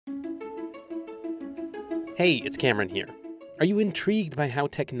Hey, it's Cameron here. Are you intrigued by how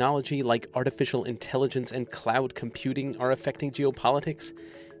technology like artificial intelligence and cloud computing are affecting geopolitics?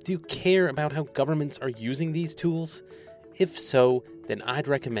 Do you care about how governments are using these tools? If so, then I'd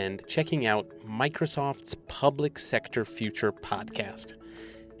recommend checking out Microsoft's Public Sector Future podcast.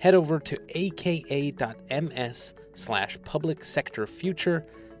 Head over to aka.ms/public sector future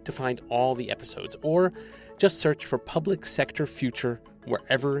to find all the episodes, or just search for Public Sector Future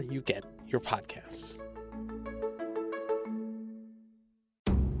wherever you get your podcasts.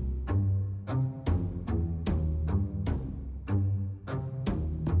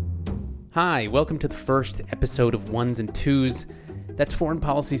 Hi, welcome to the first episode of Ones and Twos. That's Foreign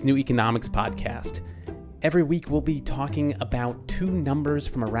Policy's new economics podcast. Every week we'll be talking about two numbers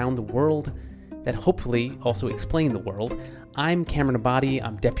from around the world that hopefully also explain the world. I'm Cameron Abadi.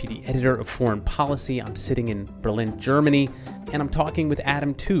 I'm deputy editor of Foreign Policy. I'm sitting in Berlin, Germany, and I'm talking with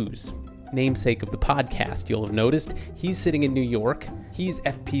Adam Tooze, namesake of the podcast. You'll have noticed he's sitting in New York. He's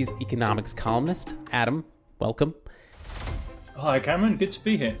FP's economics columnist. Adam, welcome. Hi, Cameron. Good to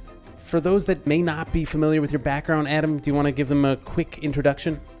be here. For those that may not be familiar with your background, Adam, do you want to give them a quick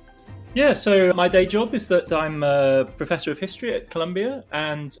introduction? Yeah, so my day job is that I'm a professor of history at Columbia,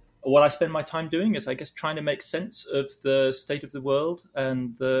 and what I spend my time doing is, I guess, trying to make sense of the state of the world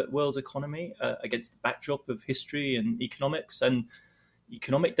and the world's economy against the backdrop of history and economics and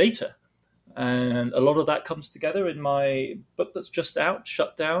economic data. And a lot of that comes together in my book that's just out,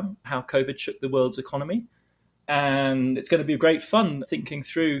 Shut Down, How COVID Shook the World's Economy. And it's going to be great fun thinking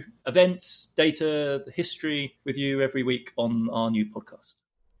through events, data, the history with you every week on our new podcast.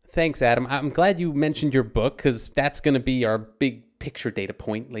 Thanks, Adam. I'm glad you mentioned your book because that's going to be our big picture data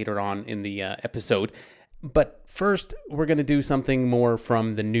point later on in the episode. But first, we're going to do something more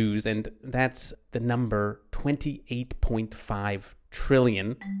from the news, and that's the number 28.5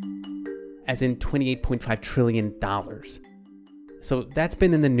 trillion, as in $28.5 trillion. So that's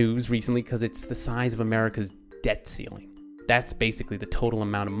been in the news recently because it's the size of America's debt ceiling. That's basically the total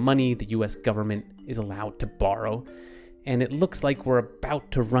amount of money the U.S. government is allowed to borrow. And it looks like we're about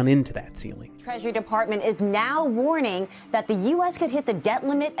to run into that ceiling. Treasury Department is now warning that the U.S. could hit the debt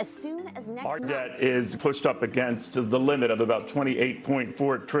limit as soon as next month. Our debt is pushed up against the limit of about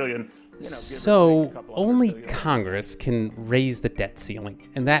 $28.4 trillion. So only Congress can raise the debt ceiling.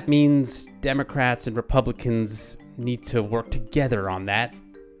 And that means Democrats and Republicans need to work together on that.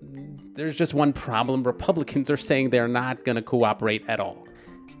 There's just one problem. Republicans are saying they're not going to cooperate at all.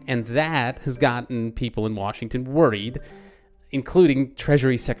 And that has gotten people in Washington worried, including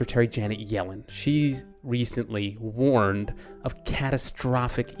Treasury Secretary Janet Yellen. She's recently warned of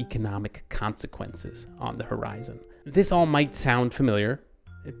catastrophic economic consequences on the horizon. This all might sound familiar.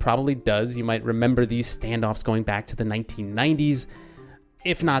 It probably does. You might remember these standoffs going back to the 1990s.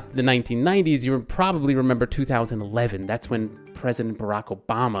 If not the 1990s, you probably remember 2011. That's when President Barack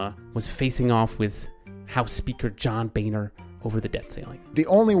Obama was facing off with House Speaker John Boehner over the debt ceiling. The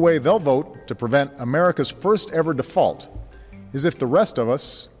only way they'll vote to prevent America's first ever default is if the rest of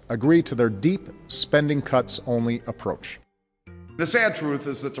us agree to their deep spending cuts only approach. The sad truth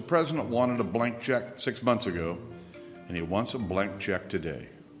is that the president wanted a blank check 6 months ago, and he wants a blank check today.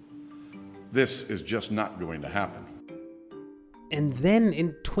 This is just not going to happen. And then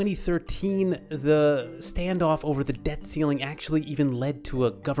in 2013, the standoff over the debt ceiling actually even led to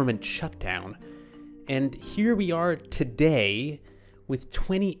a government shutdown. And here we are today with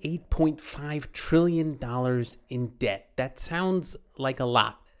 $28.5 trillion in debt. That sounds like a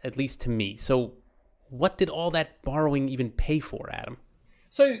lot, at least to me. So what did all that borrowing even pay for, Adam?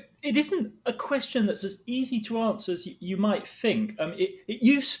 So it isn't a question that's as easy to answer as you might think. It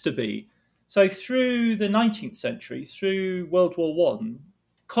used to be. So through the 19th century, through World War I,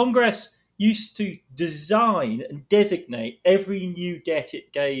 Congress used to design and designate every new debt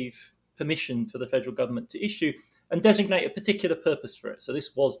it gave permission for the federal government to issue and designate a particular purpose for it. So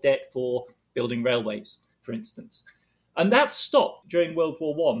this was debt for building railways, for instance. And that stopped during World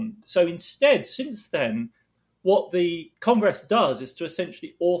War I. So instead, since then, what the Congress does is to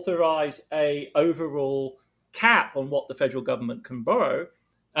essentially authorize an overall cap on what the federal government can borrow,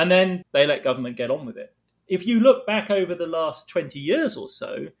 and then they let government get on with it. If you look back over the last 20 years or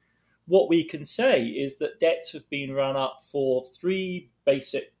so, what we can say is that debts have been run up for three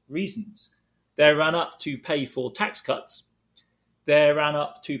basic reasons. They're run up to pay for tax cuts, they're run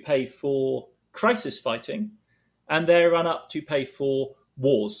up to pay for crisis fighting, and they're run up to pay for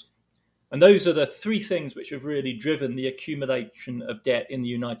wars. And those are the three things which have really driven the accumulation of debt in the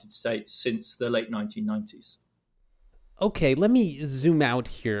United States since the late 1990s. Okay, let me zoom out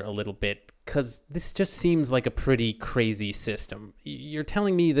here a little bit, because this just seems like a pretty crazy system. You're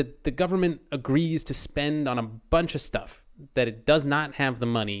telling me that the government agrees to spend on a bunch of stuff that it does not have the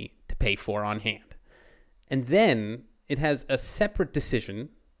money to pay for on hand. And then it has a separate decision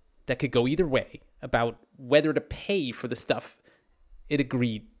that could go either way about whether to pay for the stuff it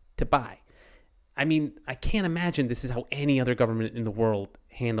agreed to buy. I mean, I can't imagine this is how any other government in the world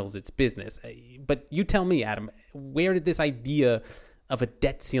handles its business. But you tell me, Adam, where did this idea of a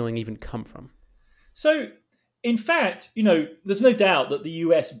debt ceiling even come from? So, in fact, there's no doubt that the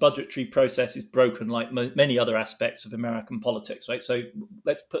US budgetary process is broken like many other aspects of American politics, right? So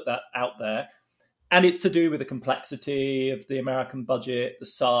let's put that out there. And it's to do with the complexity of the American budget, the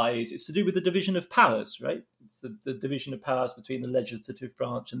size. It's to do with the division of powers, right? It's the division of powers between the legislative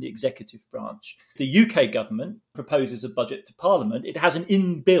branch and the executive branch. The UK government proposes a budget to Parliament. It has an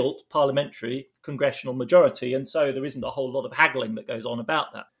inbuilt parliamentary congressional majority, and so there isn't a whole lot of haggling that goes on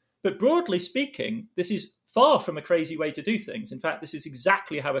about that. But broadly speaking, this is far from a crazy way to do things. In fact, this is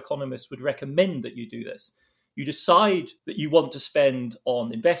exactly how economists would recommend that you do this. You decide that you want to spend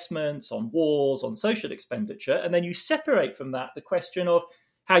on investments, on wars, on social expenditure, and then you separate from that the question of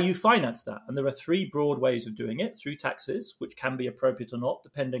how you finance that. And there are three broad ways of doing it: through taxes, which can be appropriate or not,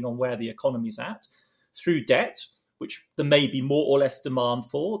 depending on where the economy's at; through debt, which there may be more or less demand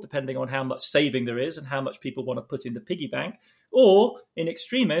for, depending on how much saving there is and how much people want to put in the piggy bank; or, in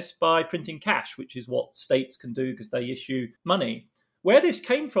extremis, by printing cash, which is what states can do because they issue money. Where this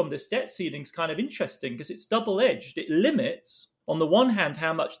came from, this debt ceiling, is kind of interesting because it's double-edged. It limits, on the one hand,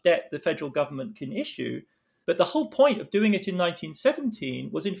 how much debt the federal government can issue, but the whole point of doing it in 1917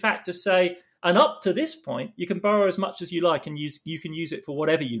 was, in fact, to say, and up to this point, you can borrow as much as you like and you can use it for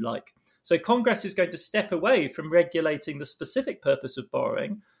whatever you like. So Congress is going to step away from regulating the specific purpose of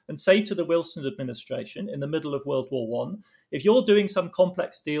borrowing and say to the Wilson administration in the middle of World War I, if you're doing some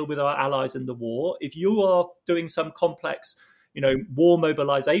complex deal with our allies in the war, if you are doing some complex war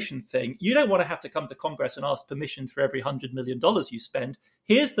mobilization thing, you don't want to have to come to Congress and ask permission for every $100 million you spend.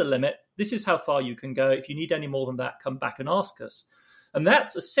 Here's the limit. This is how far you can go. If you need any more than that, come back and ask us. And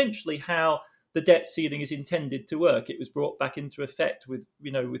that's essentially how the debt ceiling is intended to work. It was brought back into effect with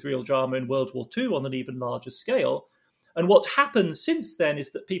real drama in World War II on an even larger scale. And what's happened since then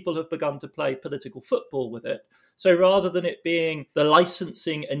is that people have begun to play political football with it. So rather than it being the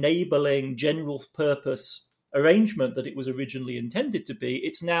licensing, enabling, general purpose arrangement that it was originally intended to be,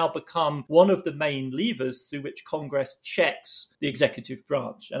 it's now become one of the main levers through which Congress checks the executive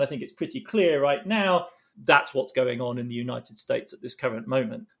branch. And I think it's pretty clear right now that's what's going on in the United States at this current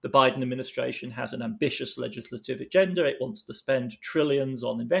moment. The Biden administration has an ambitious legislative agenda. It wants to spend trillions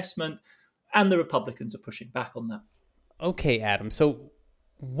on investment, and the Republicans are pushing back on that. Okay, Adam, so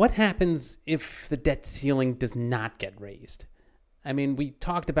what happens if the debt ceiling does not get raised? I mean, we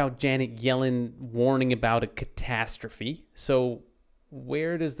talked about Janet Yellen warning about a catastrophe. So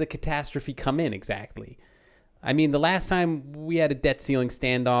where does the catastrophe come in exactly? I mean, the last time we had a debt ceiling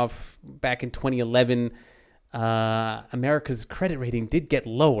standoff back in 2011, America's credit rating did get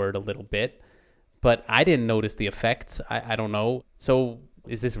lowered a little bit, but I didn't notice the effects. I don't know. So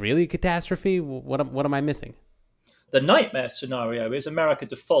is this really a catastrophe? What am I missing? The nightmare scenario is America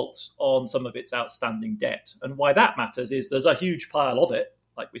defaults on some of its outstanding debt. And why that matters is there's a huge pile of it,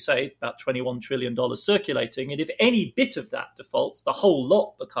 like we say, about $21 trillion circulating. And if any bit of that defaults, the whole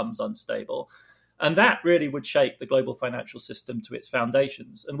lot becomes unstable. And that really would shake the global financial system to its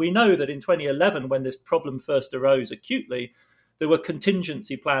foundations. And we know that in 2011, when this problem first arose acutely, there were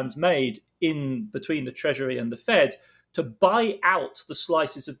contingency plans made in between the Treasury and the Fed to buy out the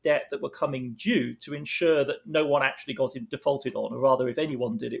slices of debt that were coming due to ensure that no one actually got defaulted on, or rather, if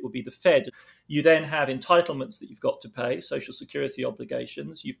anyone did, it would be the Fed. You then have entitlements that you've got to pay, Social Security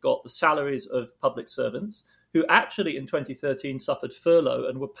obligations. You've got the salaries of public servants who actually in 2013 suffered furlough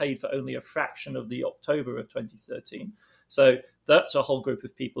and were paid for only a fraction of the October of 2013. So that's a whole group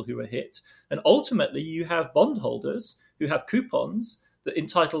of people who are hit. And ultimately, you have bondholders who have coupons that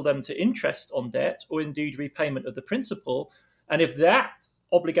entitle them to interest on debt or indeed repayment of the principal. And if that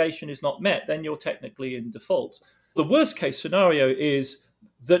obligation is not met, then you're technically in default. The worst case scenario is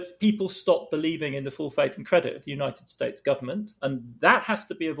that people stop believing in the full faith and credit of the United States government. And that has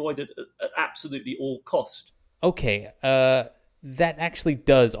to be avoided at absolutely all cost. Okay, that actually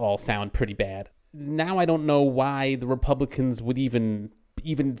does all sound pretty bad. Now I don't know why the Republicans would even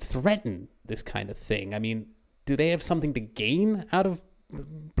threaten this kind of thing. I mean, do they have something to gain out of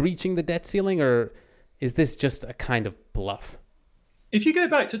breaching the debt ceiling, or is this just a kind of bluff? If you go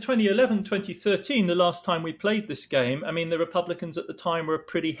back to 2011, 2013, the last time we played this game, I mean, the Republicans at the time were a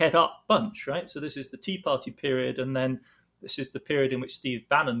pretty head-up bunch, right? So this is the Tea Party period, and then This is the period in which Steve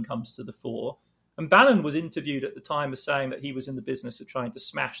Bannon comes to the fore. And Bannon was interviewed at the time as saying that he was in the business of trying to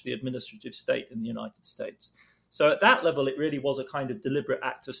smash the administrative state in the United States. So at that level, it really was a kind of deliberate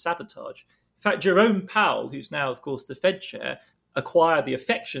act of sabotage. In fact, Jerome Powell, who's now, of course, the Fed chair, acquired the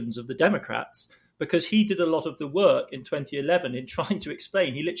affections of the Democrats because he did a lot of the work in 2011 in trying to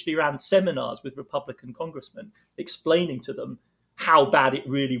explain. He literally ran seminars with Republican congressmen explaining to them how bad it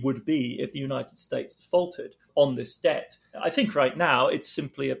really would be if the United States defaulted on this debt. I think right now it's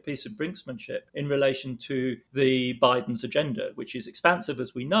simply a piece of brinksmanship in relation to the Biden's agenda, which is expansive,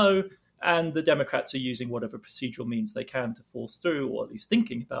 as we know, and the Democrats are using whatever procedural means they can to force through, or at least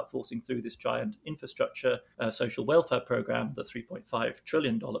thinking about forcing through, this giant infrastructure social welfare program, the $3.5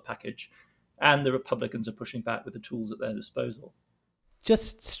 trillion package. And the Republicans are pushing back with the tools at their disposal.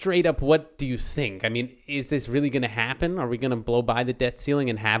 Just straight up, what do you think? I mean, is this really going to happen? Are we going to blow by the debt ceiling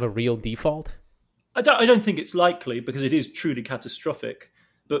and have a real default? I don't think it's likely, because it is truly catastrophic.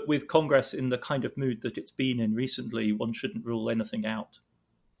 But with Congress in the kind of mood that it's been in recently, one shouldn't rule anything out.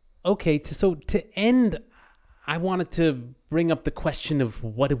 Okay, so to end, I wanted to bring up the question of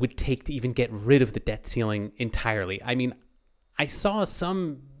what it would take to even get rid of the debt ceiling entirely. I mean, I saw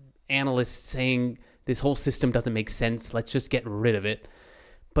some analysts saying this whole system doesn't make sense, let's just get rid of it.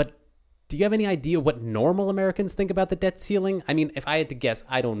 But do you have any idea what normal Americans think about the debt ceiling? I mean, if I had to guess,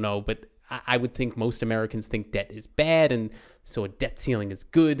 I don't know, but I would think most Americans think debt is bad, and so a debt ceiling is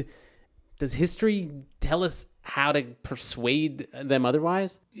good. Does history tell us how to persuade them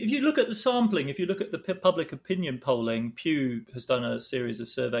otherwise? If you look at the sampling, if you look at the public opinion polling, Pew has done a series of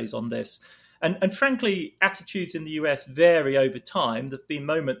surveys on this. And frankly, attitudes in the US vary over time. There have been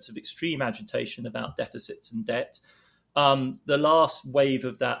moments of extreme agitation about deficits and debt. The last wave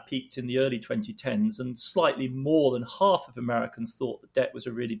of that peaked in the early 2010s, and slightly more than half of Americans thought that debt was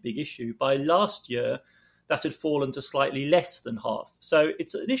a really big issue. By last year, that had fallen to slightly less than half. So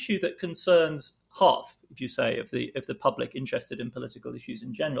it's an issue that concerns half, if you say, of the public interested in political issues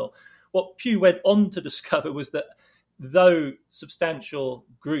in general. What Pew went on to discover was that though substantial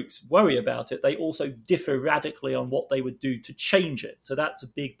groups worry about it, they also differ radically on what they would do to change it. So that's a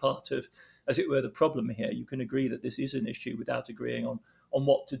big part of, as it were, the problem here. You can agree that this is an issue without agreeing on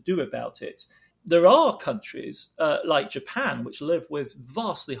what to do about it. There are countries like Japan, which live with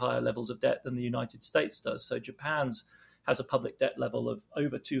vastly higher levels of debt than the United States does. So Japan's has a public debt level of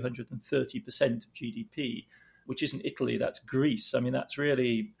over 230% of GDP, which isn't Italy, that's Greece. I mean, that's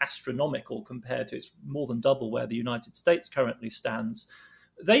really astronomical compared to, it's more than double where the United States currently stands.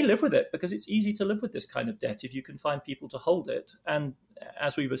 They live with it because it's easy to live with this kind of debt if you can find people to hold it. And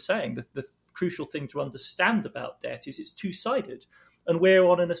as we were saying, the crucial thing to understand about debt is it's two-sided. And we're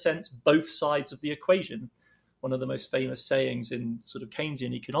on, in a sense, both sides of the equation. One of the most famous sayings in sort of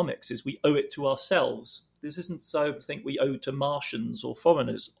Keynesian economics is we owe it to ourselves. This isn't something we owe to Martians or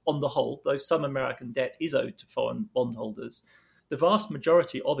foreigners on the whole, though some American debt is owed to foreign bondholders. The vast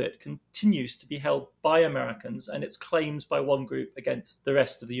majority of it continues to be held by Americans, and it's claimed by one group against the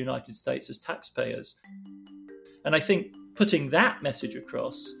rest of the United States as taxpayers. And I think putting that message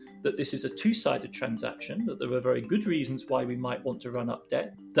across, that this is a two-sided transaction, that there are very good reasons why we might want to run up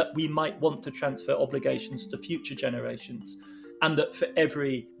debt, that we might want to transfer obligations to future generations, and that for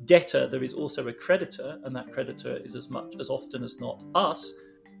every debtor there is also a creditor, and that creditor is as often as not us.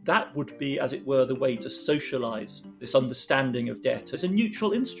 That would be, as it were, the way to socialise this understanding of debt as a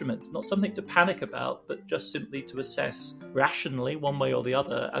neutral instrument, not something to panic about, but just simply to assess rationally, one way or the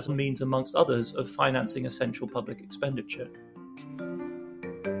other, as a means, amongst others, of financing essential public expenditure.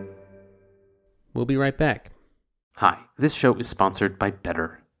 We'll be right back. Hi, this show is sponsored by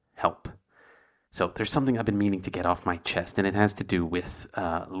BetterHelp. So there's something I've been meaning to get off my chest, and it has to do with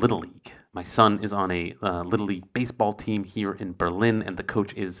Little League. My son is on a Little League baseball team here in Berlin, and the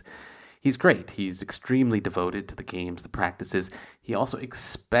coach he's great. He's extremely devoted to the games, the practices. He also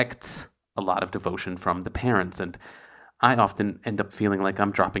expects a lot of devotion from the parents, and I often end up feeling like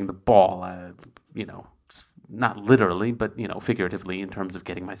I'm dropping the ball, not literally, but, figuratively, in terms of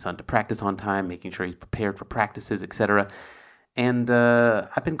getting my son to practice on time, making sure he's prepared for practices, etc. And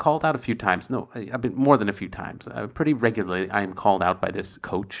I've been called out a few times. No, I've been more than a few times. Pretty regularly, I am called out by this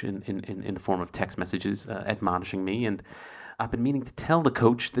coach in the form of text messages admonishing me. And I've been meaning to tell the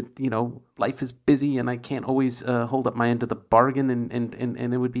coach that, life is busy and I can't always hold up my end of the bargain.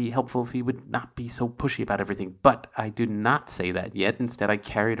 And it would be helpful if he would not be so pushy about everything. But I do not say that yet. Instead, I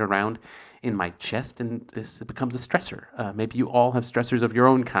carry it around in my chest, and this becomes a stressor. Maybe you all have stressors of your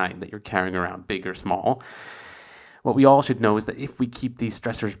own kind that you're carrying around, big or small. What we all should know is that if we keep these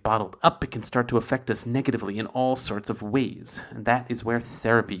stressors bottled up, it can start to affect us negatively in all sorts of ways. And that is where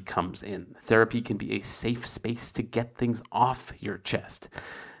therapy comes in. Therapy can be a safe space to get things off your chest.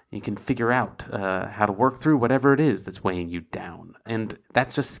 You can figure out how to work through whatever it is that's weighing you down. And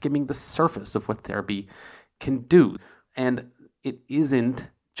that's just skimming the surface of what therapy can do. And it isn't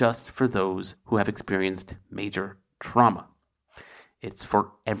just for those who have experienced major trauma. It's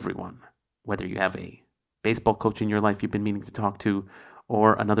for everyone, whether you have a baseball coach in your life you've been meaning to talk to,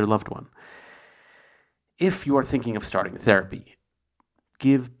 or another loved one. If you are thinking of starting therapy,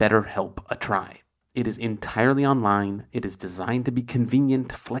 give BetterHelp a try. It is entirely online. It is designed to be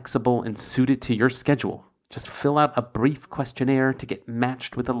convenient, flexible, and suited to your schedule. Just fill out a brief questionnaire to get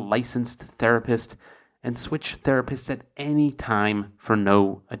matched with a licensed therapist and switch therapists at any time for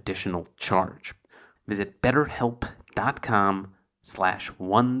no additional charge. Visit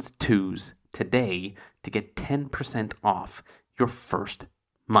BetterHelp.com/ones2s today to get 10% off your first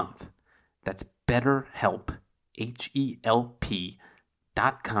month. That's BetterHelp,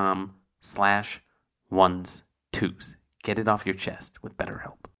 HELP.com/ones2s. Get it off your chest with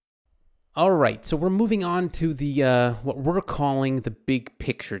BetterHelp. All right, so we're moving on to the what we're calling the big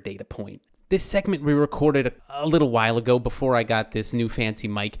picture data point. This segment we recorded a little while ago before I got this new fancy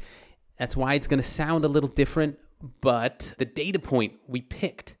mic. That's why it's going to sound a little different, but the data point we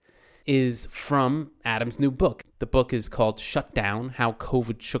picked is from Adam's new book. The book is called Shut Down: How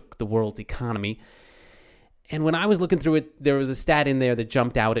COVID Shook the World's Economy. And when I was looking through it, there was a stat in there that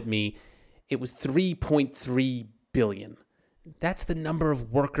jumped out at me. It was 3.3 billion. That's the number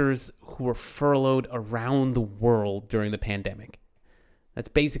of workers who were furloughed around the world during the pandemic. That's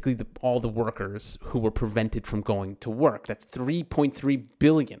basically all the workers who were prevented from going to work. That's 3.3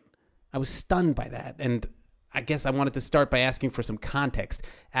 billion. I was stunned by that, and I guess I wanted to start by asking for some context.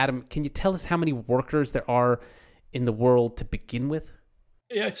 Adam, can you tell us how many workers there are in the world to begin with?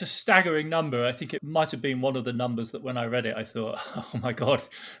 Yeah, it's a staggering number. I think it might have been one of the numbers that when I read it, I thought, oh my God,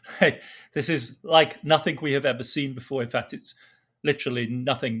 this is like nothing we have ever seen before. In fact, it's literally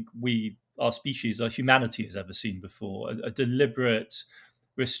nothing our species, our humanity has ever seen before. A deliberate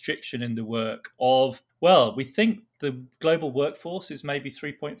restriction in the work of, well, we think the global workforce is maybe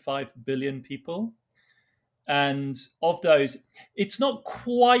 3.5 billion people. And of those, it's not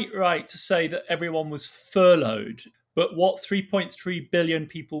quite right to say that everyone was furloughed, but what 3.3 billion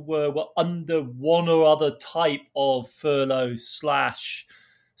people were under one or other type of furlough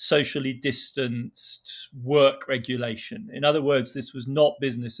 / socially distanced work regulation. In other words, this was not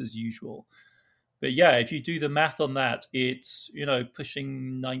business as usual. But yeah, if you do the math on that, it's,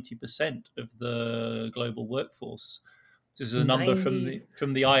 pushing 90% of the global workforce. This is a number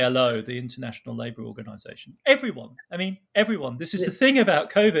from the ILO, the International Labour Organization. Everyone. This is the thing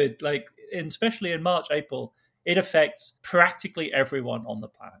about COVID, especially in March, April, it affects practically everyone on the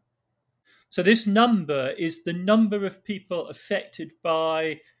planet. So this number is the number of people affected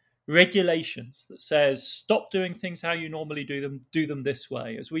by regulations that says stop doing things how you normally do them this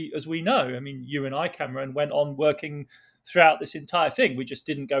way. As we know, you and I, Cameron, went on working throughout this entire thing. We just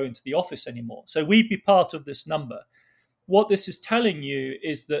didn't go into the office anymore. So we'd be part of this number. What this is telling you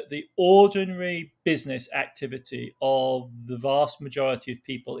is that the ordinary business activity of the vast majority of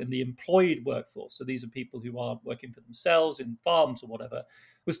people in the employed workforce, so these are people who are working for themselves in farms or whatever,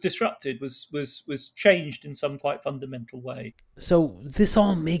 was disrupted, was changed in some quite fundamental way. So this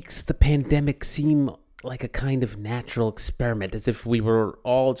all makes the pandemic seem like a kind of natural experiment, as if we were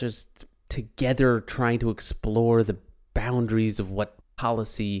all just together trying to explore the boundaries of what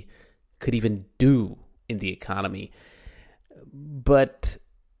policy could even do in the economy. But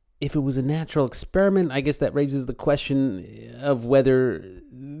if it was a natural experiment, I guess that raises the question of whether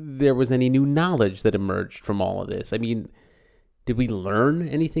there was any new knowledge that emerged from all of this. Did we learn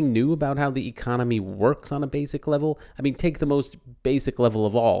anything new about how the economy works on a basic level? Take the most basic level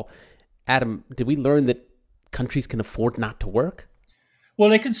of all. Adam, did we learn that countries can afford not to work? Well,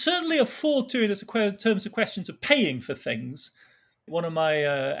 they can certainly afford to in terms of questions of paying for things. One of my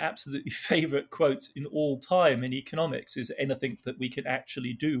absolutely favorite quotes in all time in economics is anything that we can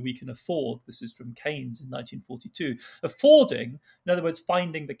actually do, we can afford. This is from Keynes in 1942. Affording, in other words,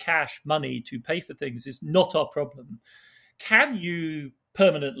 finding the cash money to pay for things is not our problem. Can you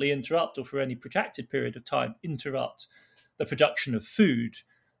permanently interrupt, or for any protracted period of time, interrupt the production of food,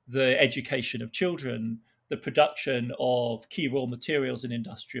 the education of children, the production of key raw materials and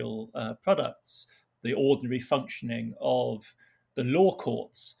industrial products, the ordinary functioning of the law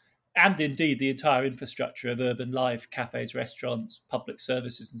courts, and indeed the entire infrastructure of urban life, cafes, restaurants, public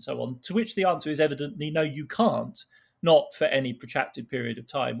services, and so on, to which the answer is evidently no, you can't, not for any protracted period of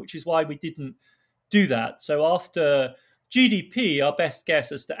time, which is why we didn't do that. So after GDP, our best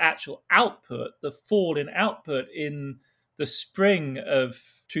guess as to actual output, the fall in output in the spring of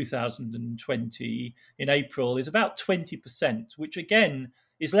 2020 in April is about 20%, which again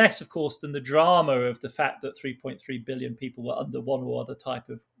is less, of course, than the drama of the fact that 3.3 billion people were under one or other type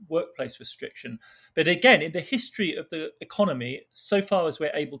of workplace restriction. But again, in the history of the economy, so far as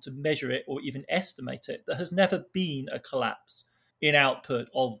we're able to measure it or even estimate it, there has never been a collapse in output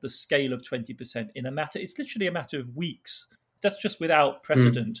of the scale of 20% in a matter. It's literally a matter of weeks. That's just without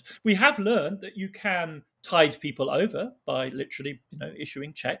precedent. We have learned that you can tide people over by literally,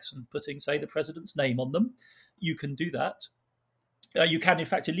 issuing checks and putting, say, the president's name on them. You can do that. You can, in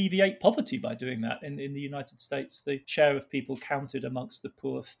fact, alleviate poverty by doing that. In the United States, the share of people counted amongst the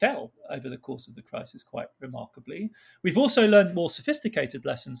poor fell over the course of the crisis quite remarkably. We've also learned more sophisticated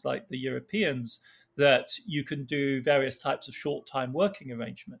lessons, like the Europeans, that you can do various types of short-time working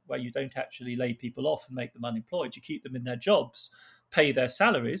arrangement where you don't actually lay people off and make them unemployed. You keep them in their jobs, pay their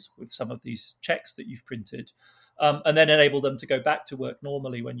salaries with some of these checks that you've printed, and then enable them to go back to work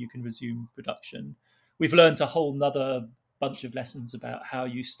normally when you can resume production. We've learned a whole nother bunch of lessons about how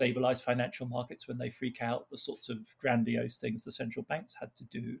you stabilize financial markets when they freak out, the sorts of grandiose things the central banks had to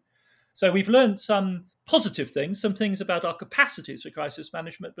do. So we've learned some positive things, some things about our capacities for crisis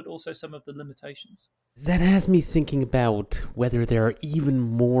management, but also some of the limitations. That has me thinking about whether there are even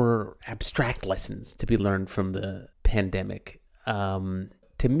more abstract lessons to be learned from the pandemic.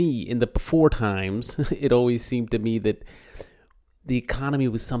 To me, in the before times, it always seemed to me that the economy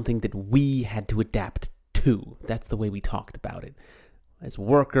was something that we had to adapt to. That's the way we talked about it. As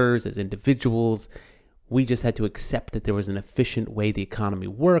workers, as individuals, we just had to accept that there was an efficient way the economy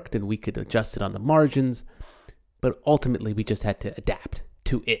worked and we could adjust it on the margins. But ultimately, we just had to adapt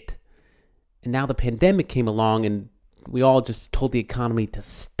to it. And now the pandemic came along and we all just told the economy to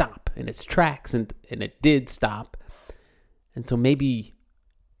stop in its tracks, and it did stop. And so maybe,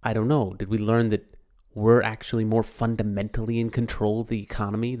 I don't know, did we learn that we're actually more fundamentally in control of the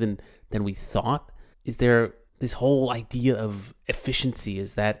economy than we thought? Is there this whole idea of efficiency?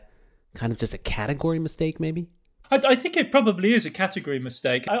 Is that kind of just a category mistake, maybe? I think it probably is a category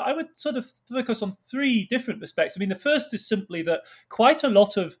mistake. I would sort of focus on three different aspects. I mean, the first is simply that quite a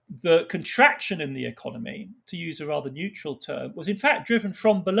lot of the contraction in the economy, to use a rather neutral term, was in fact driven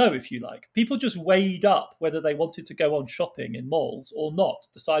from below, if you like. People just weighed up whether they wanted to go on shopping in malls or not,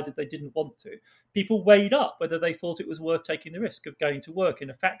 decided they didn't want to. People weighed up whether they thought it was worth taking the risk of going to work in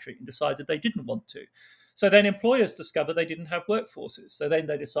a factory and decided they didn't want to. So then employers discovered they didn't have workforces. So then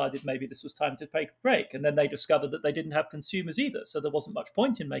they decided maybe this was time to take a break. And then they discovered that they didn't have consumers either. So there wasn't much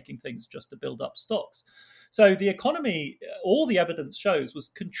point in making things just to build up stocks. So the economy, all the evidence shows, was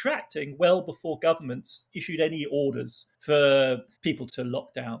contracting well before governments issued any orders for people to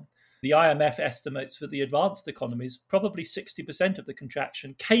lock down. The IMF estimates for the advanced economies, probably 60% of the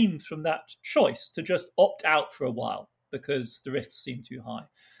contraction came from that choice to just opt out for a while because the risks seemed too high.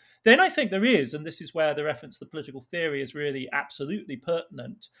 Then I think there is, and this is where the reference to political theory is really absolutely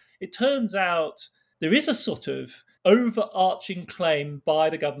pertinent, it turns out there is a sort of overarching claim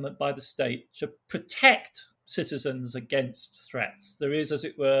by the government, by the state, to protect citizens against threats. There is, as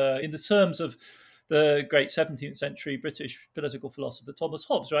it were, in the terms of the great 17th century British political philosopher Thomas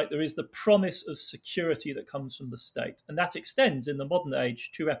Hobbes, right? There is the promise of security that comes from the state, and that extends in the modern age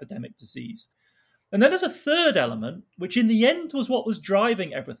to epidemic disease. And then there's a third element, which in the end was what was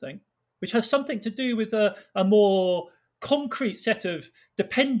driving everything, which has something to do with a more concrete set of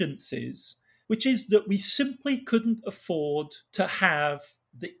dependencies, which is that we simply couldn't afford to have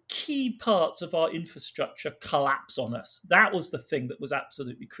the key parts of our infrastructure collapse on us. That was the thing that was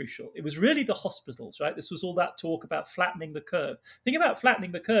absolutely crucial. It was really the hospitals, right? This was all that talk about flattening the curve. The thing about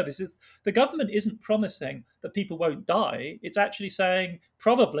flattening the curve is the government isn't promising that people won't die. It's actually saying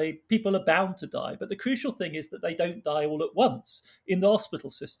probably people are bound to die. But the crucial thing is that they don't die all at once in the hospital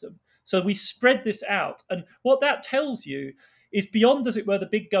system. So we spread this out. And what that tells you is beyond, as it were, the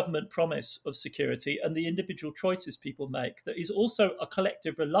big government promise of security and the individual choices people make, that is also a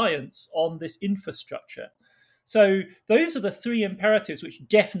collective reliance on this infrastructure. So those are the three imperatives which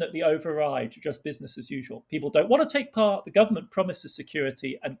definitely override just business as usual. People don't want to take part, the government promises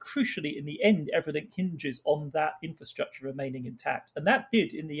security, and crucially, in the end, everything hinges on that infrastructure remaining intact. And that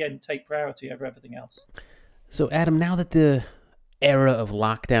did, in the end, take priority over everything else. So, Adam, now that the era of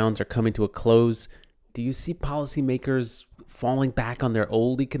lockdowns are coming to a close, do you see policymakers falling back on their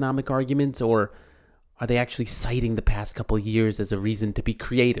old economic arguments, or are they actually citing the past couple of years as a reason to be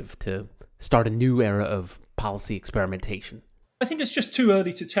creative, to start a new era of policy experimentation? I think it's just too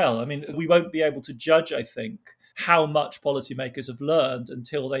early to tell. I mean, we won't be able to judge, I think, how much policymakers have learned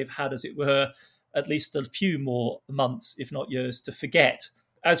until they've had, as it were, at least a few more months, if not years, to forget.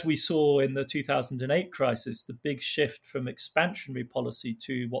 As we saw in the 2008 crisis, the big shift from expansionary policy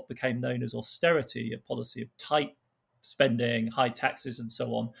to what became known as austerity, a policy of tight spending, high taxes, and so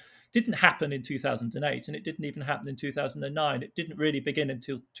on, didn't happen in 2008, and it didn't even happen in 2009. It didn't really begin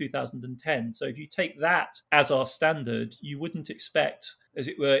until 2010. So if you take that as our standard, you wouldn't expect, as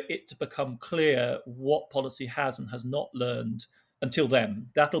it were, it to become clear what policy has and has not learned until then.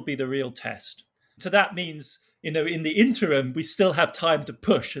 That'll be the real test. So that means, in the interim, we still have time to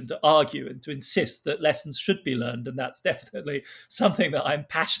push and to argue and to insist that lessons should be learned. And that's definitely something that I'm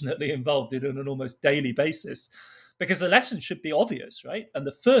passionately involved in on an almost daily basis, because the lesson should be obvious, right? And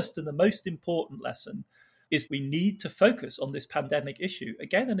the first and the most important lesson is we need to focus on this pandemic issue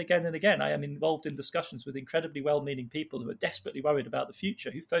again and again and again. I am involved in discussions with incredibly well-meaning people who are desperately worried about the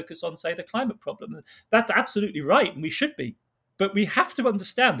future, who focus on, say, the climate problem. And that's absolutely right, and we should be. But we have to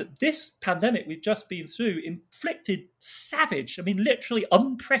understand that this pandemic we've just been through inflicted savage, literally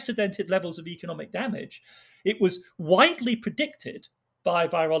unprecedented levels of economic damage. It was widely predicted by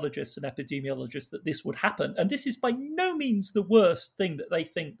virologists and epidemiologists that this would happen. And this is by no means the worst thing that they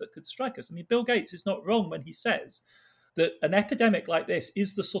think that could strike us. Bill Gates is not wrong when he says that an epidemic like this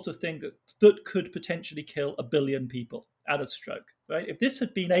is the sort of thing that could potentially kill 1 billion people at a stroke, right? If this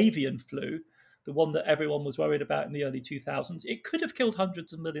had been avian flu, the one that everyone was worried about in the early 2000s, it could have killed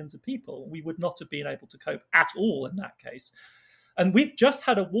hundreds of millions of people. We would not have been able to cope at all in that case. And we've just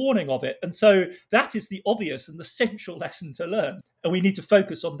had a warning of it. And so that is the obvious and the central lesson to learn. And we need to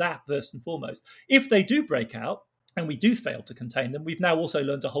focus on that first and foremost. If they do break out and we do fail to contain them, we've now also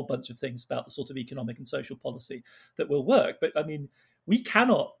learned a whole bunch of things about the sort of economic and social policy that will work. But we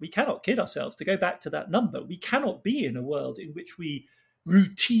cannot kid ourselves. To go back to that number, we cannot be in a world in which we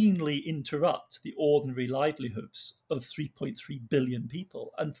routinely interrupt the ordinary livelihoods of 3.3 billion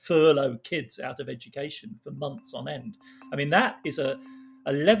people and furlough kids out of education for months on end. That is a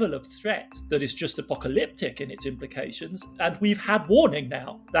level of threat that is just apocalyptic in its implications, and we've had warning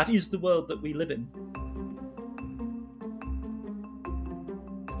now. That is the world that we live in.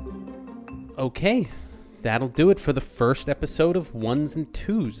 Okay, that'll do it for the first episode of Ones and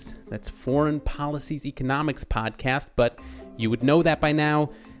Twos. That's Foreign Policy's Economics podcast, but you would know that by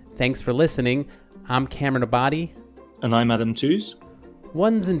now. Thanks for listening. I'm Cameron Abadi. And I'm Adam Tooze.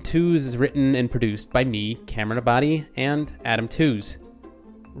 Ones and Twos is written and produced by me, Cameron Abadi, and Adam Tooze.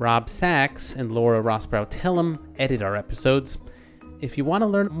 Rob Sachs and Laura Rosbrow-Tillum edit our episodes. If you want to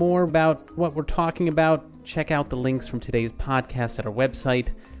learn more about what we're talking about, check out the links from today's podcast at our website,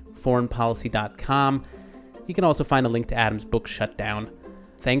 foreignpolicy.com. You can also find a link to Adam's book, Shutdown.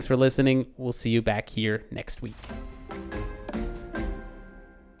 Thanks for listening. We'll see you back here next week.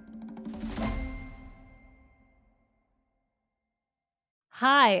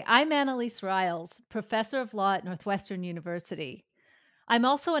 Hi, I'm Annalise Riles, professor of law at Northwestern University. I'm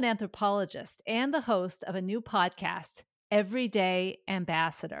also an anthropologist and the host of a new podcast, Everyday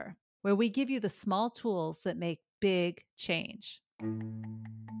Ambassador, where we give you the small tools that make big change.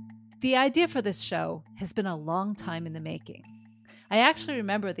 The idea for this show has been a long time in the making. I actually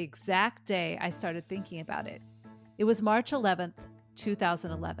remember the exact day I started thinking about it. It was March 11th,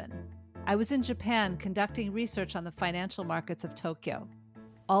 2011. I was in Japan conducting research on the financial markets of Tokyo.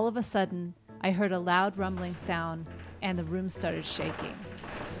 All of a sudden, I heard a loud rumbling sound and the room started shaking.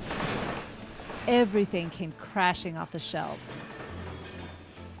 Everything came crashing off the shelves.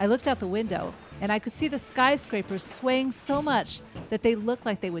 I looked out the window and I could see the skyscrapers swaying so much that they looked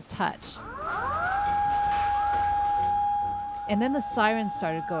like they would touch. And then the sirens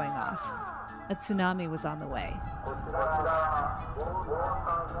started going off. A tsunami was on the way.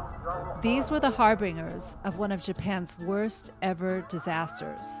 These were the harbingers of one of Japan's worst ever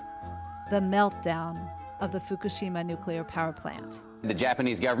disasters, the meltdown of the Fukushima nuclear power plant. The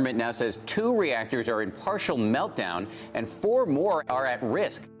Japanese government now says 2 reactors are in partial meltdown and 4 more are at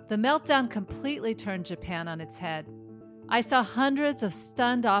risk. The meltdown completely turned Japan on its head. I saw hundreds of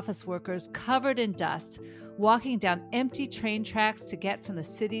stunned office workers covered in dust, walking down empty train tracks to get from the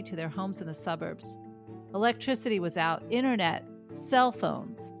city to their homes in the suburbs. Electricity was out, internet, cell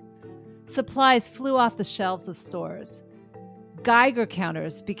phones. Supplies flew off the shelves of stores. Geiger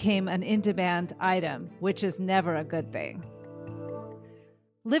counters became an in-demand item, which is never a good thing.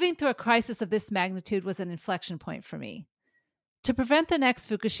 Living through a crisis of this magnitude was an inflection point for me. To prevent the next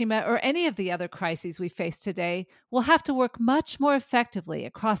Fukushima or any of the other crises we face today, we'll have to work much more effectively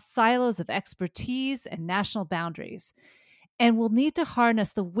across silos of expertise and national boundaries. And we'll need to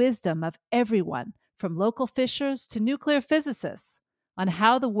harness the wisdom of everyone, from local fishers to nuclear physicists, on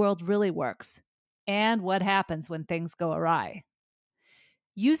how the world really works and what happens when things go awry.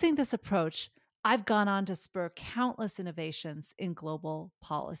 Using this approach, I've gone on to spur countless innovations in global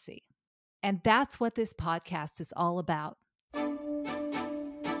policy. And that's what this podcast is all about.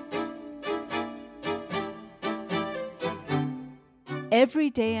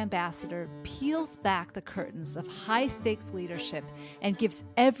 Everyday Ambassador peels back the curtains of high-stakes leadership and gives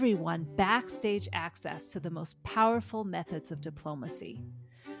everyone backstage access to the most powerful methods of diplomacy.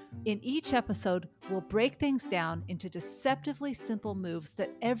 In each episode, we'll break things down into deceptively simple moves that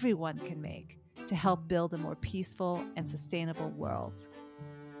everyone can make to help build a more peaceful and sustainable world.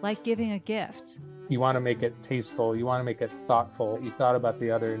 Like giving a gift. You want to make it tasteful. You want to make it thoughtful. You thought about the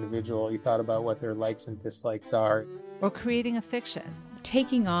other individual. You thought about what their likes and dislikes are. Or creating a fiction.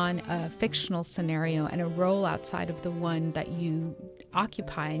 Taking on a fictional scenario and a role outside of the one that you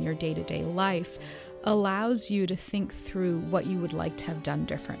occupy in your day-to-day life allows you to think through what you would like to have done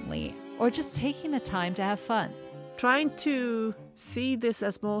differently. Or just taking the time to have fun. Trying to see this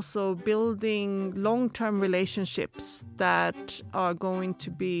as more so building long-term relationships that are going to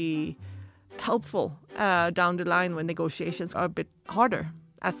be helpful down the line when negotiations are a bit harder,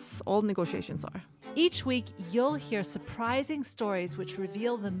 as all negotiations are. Each week, you'll hear surprising stories which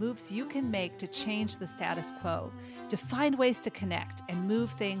reveal the moves you can make to change the status quo, to find ways to connect and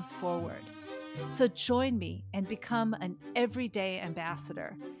move things forward. So join me and become an everyday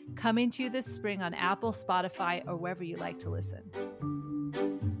ambassador. Coming to you this spring on Apple, Spotify, or wherever you like to listen.